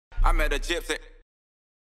I met a gypsy.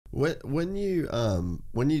 When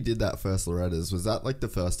you did that first Loretta's, was that like the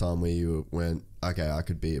first time where you went, okay, I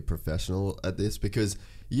could be a professional at this? Because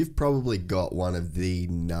you've probably got one of the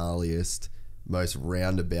gnarliest, most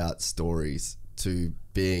roundabout stories to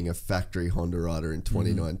being a factory Honda rider in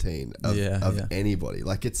 2019 of anybody.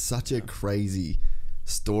 Like, it's such a crazy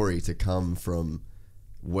story to come from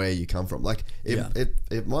where you come from. Like,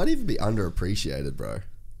 it might even be underappreciated, bro.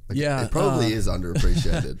 Like, it probably is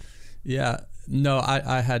underappreciated. Yeah. No,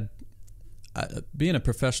 I had being a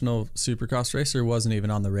professional Supercross racer wasn't even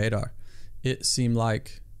on the radar. It seemed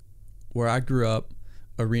like where I grew up,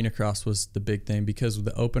 Arena Cross was the big thing because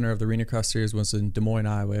the opener of the Arena Cross series was in Des Moines,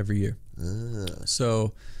 Iowa every year.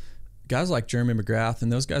 So guys like Jeremy McGrath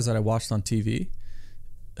and those guys that I watched on TV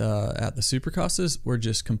at the Supercrosses were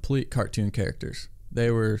just complete cartoon characters.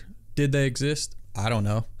 Did they exist? I don't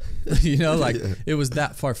know. You know, like it was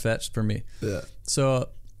that far-fetched for me. Yeah. So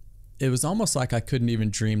it was almost like I couldn't even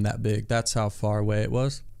dream that big. That's how far away it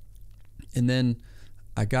was. And then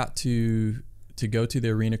I got to go to the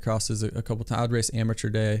Arena Crosses a couple times. I'd race amateur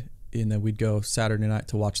day, and then we'd go Saturday night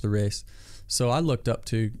to watch the race. So I looked up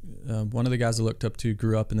to, one of the guys I looked up to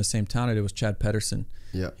grew up in the same town I did was Chad Pedersen.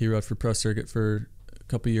 Yeah. He rode for Pro Circuit for a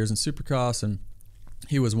couple of years in Supercross, and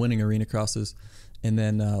he was winning Arena Crosses. And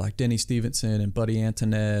then like Denny Stevenson and Buddy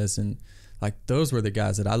Antonez, and like those were the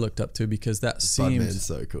guys that I looked up to because that seemed... Budman's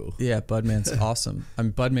so cool. Yeah, Budman's awesome. I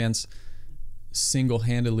mean, Budman's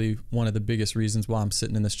single-handedly one of the biggest reasons why I'm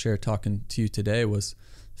sitting in this chair talking to you today was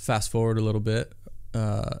fast forward a little bit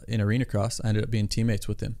in Arena Cross. I ended up being teammates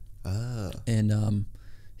with him. And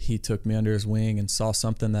he took me under his wing and saw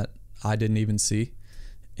something that I didn't even see.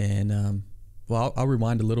 And well, I'll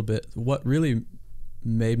rewind a little bit. What really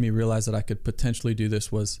made me realize that I could potentially do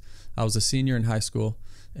this was I was a senior in high school,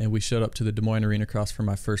 and we showed up to the Des Moines Arena Cross for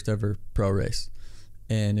my first ever pro race.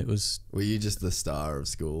 And it was... Were you just the star of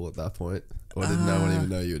school at that point? Or did no one even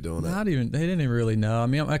know you were doing that? They didn't even really know. I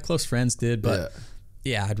mean, my close friends did, but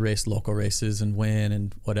yeah, I'd race local races and win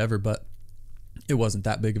and whatever, but it wasn't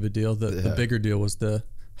that big of a deal. The bigger deal was the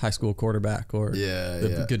high school quarterback or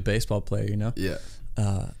the good baseball player, you know? Yeah.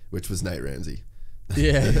 Which was Nate Ramsey.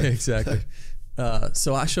 Yeah, exactly.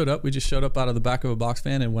 So I showed up. We just showed up out of the back of a box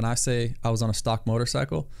van, and when I say I was on a stock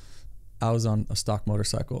motorcycle, I was on a stock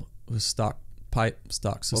motorcycle. It was stock pipe,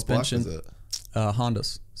 stock suspension. What block was it?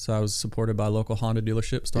 Hondas. So I was supported by a local Honda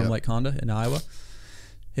dealership, Storm Lake Honda in Iowa.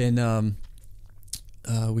 And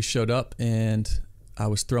we showed up, and I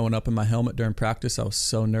was throwing up in my helmet during practice. I was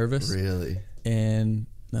so nervous. Really? And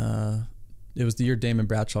it was the year Damon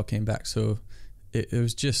Bradshaw came back. So it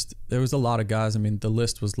was just, there was a lot of guys. I mean, the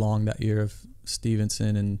list was long that year of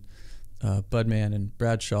Stevenson and Budman and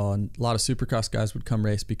Bradshaw, and a lot of Supercross guys would come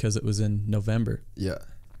race because it was in November. Yeah.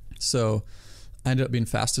 So I ended up being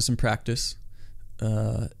fastest in practice.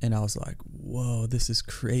 And I was like, whoa, this is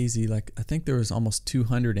crazy. Like, I think there was almost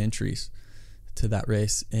 200 entries to that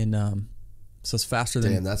race. And so it's faster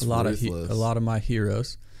than a lot of my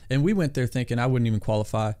heroes. And we went there thinking I wouldn't even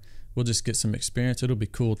qualify. We'll just get some experience. It'll be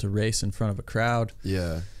cool to race in front of a crowd.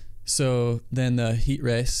 Yeah. So then the heat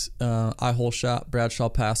race, I hole shot. Bradshaw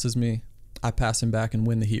passes me. I pass him back and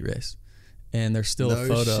win the heat race. And there's still a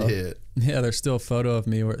photo. Shit. Yeah, there's still a photo of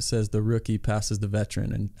me where it says the rookie passes the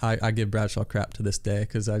veteran. And I give Bradshaw crap to this day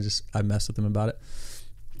because I mess with him about it.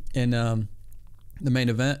 And the main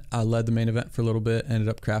event, I led the main event for a little bit, ended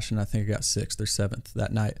up crashing. I think I got 6th or 7th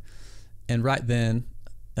that night. And right then,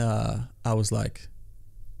 I was like,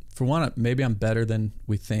 for one, maybe I'm better than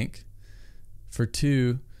we think. For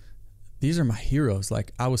two, these are my heroes.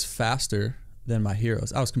 Like, I was faster than my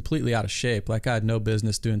heroes. I was completely out of shape. Like, I had no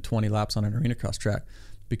business doing 20 laps on an Arena Cross track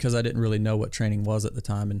because I didn't really know what training was at the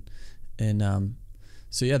time. And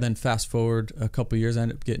so yeah, then fast forward a couple years, I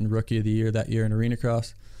ended up getting Rookie of the Year that year in Arena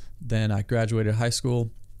Cross. Then I graduated high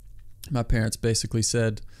school. My parents basically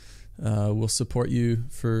said, we'll support you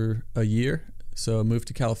for a year. So I moved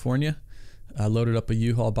to California. I loaded up a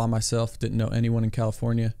U-Haul by myself, didn't know anyone in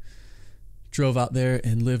California. Drove out there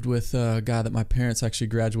and lived with a guy that my parents actually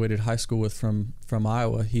graduated high school with from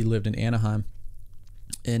Iowa. He lived in Anaheim.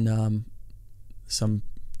 And some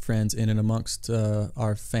friends in and amongst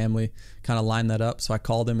our family kind of lined that up. So I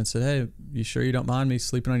called him and said, hey, you sure you don't mind me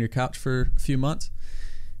sleeping on your couch for a few months?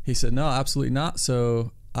 He said, no, absolutely not.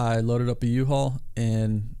 So I loaded up a U-Haul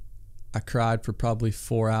and I cried for probably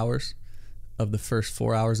 4 hours of the first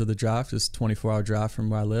 4 hours of the drive, just 24-hour drive from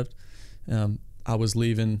where I lived. I was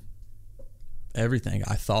leaving everything,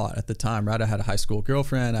 I thought, at the time, right? I had a high school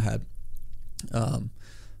girlfriend. I had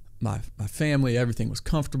my family. Everything was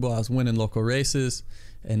comfortable. I was winning local races.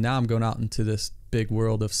 And now I'm going out into this big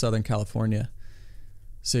world of Southern California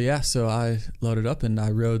So I loaded up and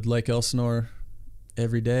I rode Lake Elsinore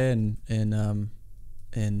every day and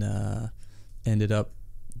ended up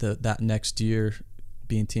that next year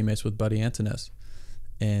being teammates with Buddy Antonez.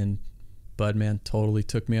 And Bud, man, totally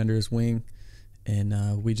took me under his wing,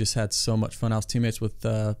 and we just had so much fun. I was teammates with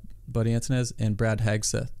Buddy Antonez and Brad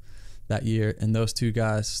Hagseth that year, and those two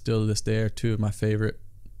guys still to this day are two of my favorite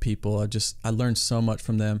people. I learned so much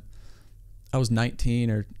from them. I was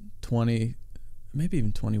 19 or 20, maybe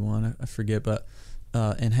even 21, I forget, but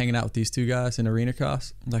and hanging out with these two guys in arena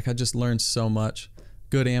cross, like I just learned so much,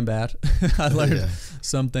 good and bad. I learned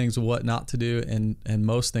some things what not to do and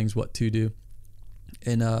most things what to do.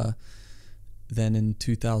 And then in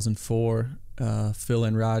 2004, Fill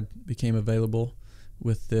and Ride became available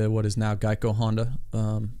with what is now Geico Honda.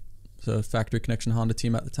 So Factory Connection Honda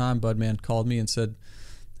team at the time. Budman called me and said,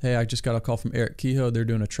 hey, I just got a call from Eric Kehoe. They're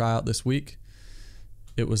doing a tryout this week.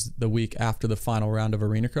 It was the week after the final round of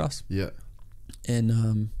arena cross. Yeah.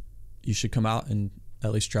 And you should come out and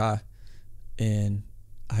at least try. And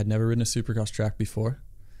I had never ridden a Supercross track before.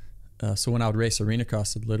 So when I would race arena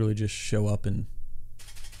cross, I'd literally just show up and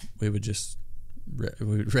we would just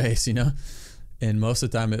race, you know. And most of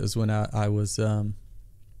the time it was when I was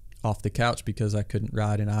off the couch because I couldn't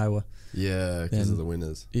ride in Iowa. Yeah, because of the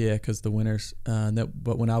winters. Yeah, because of the winters.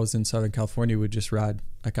 But when I was in Southern California, we'd just ride,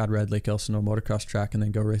 like I'd ride Lake Elsinore motocross track and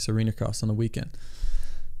then go race arena cross on the weekend.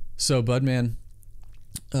 So Budman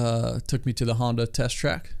took me to the Honda test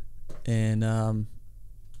track, and I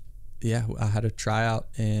had a tryout,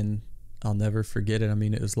 and I'll never forget it. I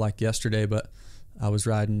mean, it was like yesterday, but I was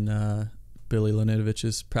riding Billy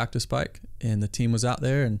Leninovich's practice bike, and the team was out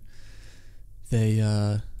there, and they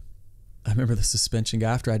I remember the suspension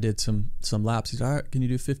guy, after I did some laps, he's like, all right, can you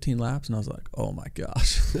do 15 laps? And I was like, oh my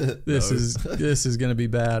gosh, this is going to be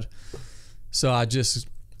bad. So I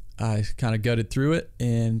kind of gutted through it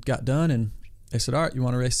and got done. And they said, all right, you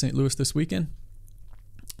want to race St. Louis this weekend?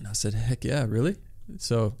 And I said, heck yeah, really?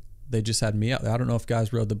 So they just had me out there. I don't know if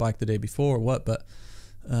guys rode the bike the day before or what, but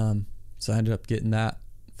so I ended up getting that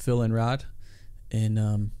fill-in ride.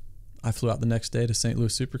 And I flew out the next day to St.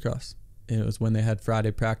 Louis Supercross. And it was when they had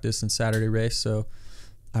Friday practice and Saturday race. So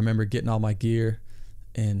I remember getting all my gear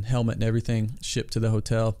and helmet and everything shipped to the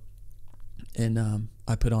hotel. And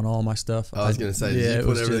I put on all my stuff. I was going to say, did you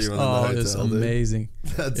put everything on the hotel? It was amazing.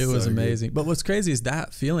 It was amazing. Good. But what's crazy is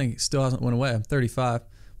that feeling still hasn't went away. I'm 35.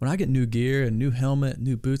 When I get new gear and new helmet,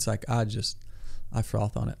 new boots, like I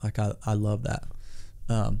froth on it. Like I love that.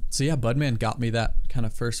 So yeah, Budman got me that kind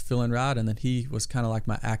of first fill-in ride, and then he was kind of like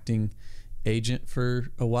my acting agent for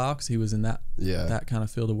a while because he was in that kind of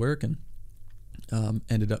field of work, and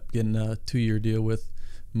ended up getting a 2-year deal with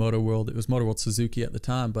Moto World. It was Moto World Suzuki at the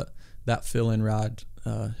time, but that fill-in ride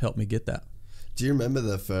helped me get that. Do you remember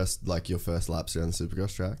your first laps around the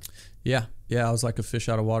Supercross track? Yeah, I was like a fish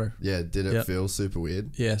out of water. Yeah, did it feel super weird?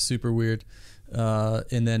 Yeah, super weird.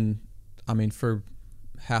 And then, I mean, for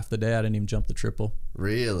half the day, I didn't even jump the triple.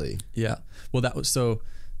 Really? Yeah. Well, that was so.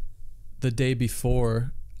 The day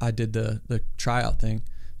before I did the tryout thing,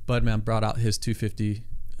 Budman brought out his 250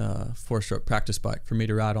 4-stroke practice bike for me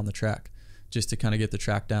to ride on the track, just to kind of get the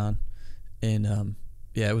track down. And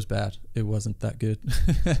it was bad. It wasn't that good.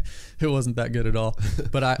 It wasn't that good at all.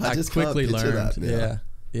 But I quickly learned.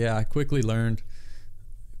 I quickly learned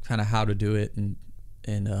kind of how to do it, and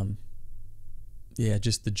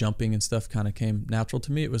just the jumping and stuff kind of came natural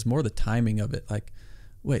to me. It was more the timing of it. Like,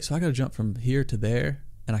 wait, so I got to jump from here to there,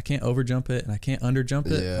 and I can't over jump it, and I can't under jump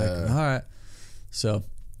it. Yeah. Like, all right. So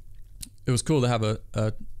it was cool to have a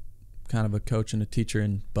kind of a coach and a teacher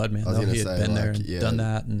in Budman. He had been there and done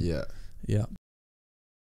that. And yeah.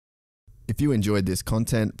 If you enjoyed this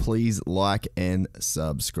content, please like and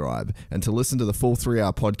subscribe. And to listen to the full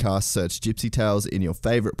 3-hour podcast, search Gypsy Tales in your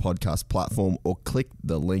favorite podcast platform or click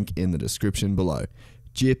the link in the description below.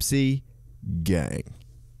 Gypsy Gang.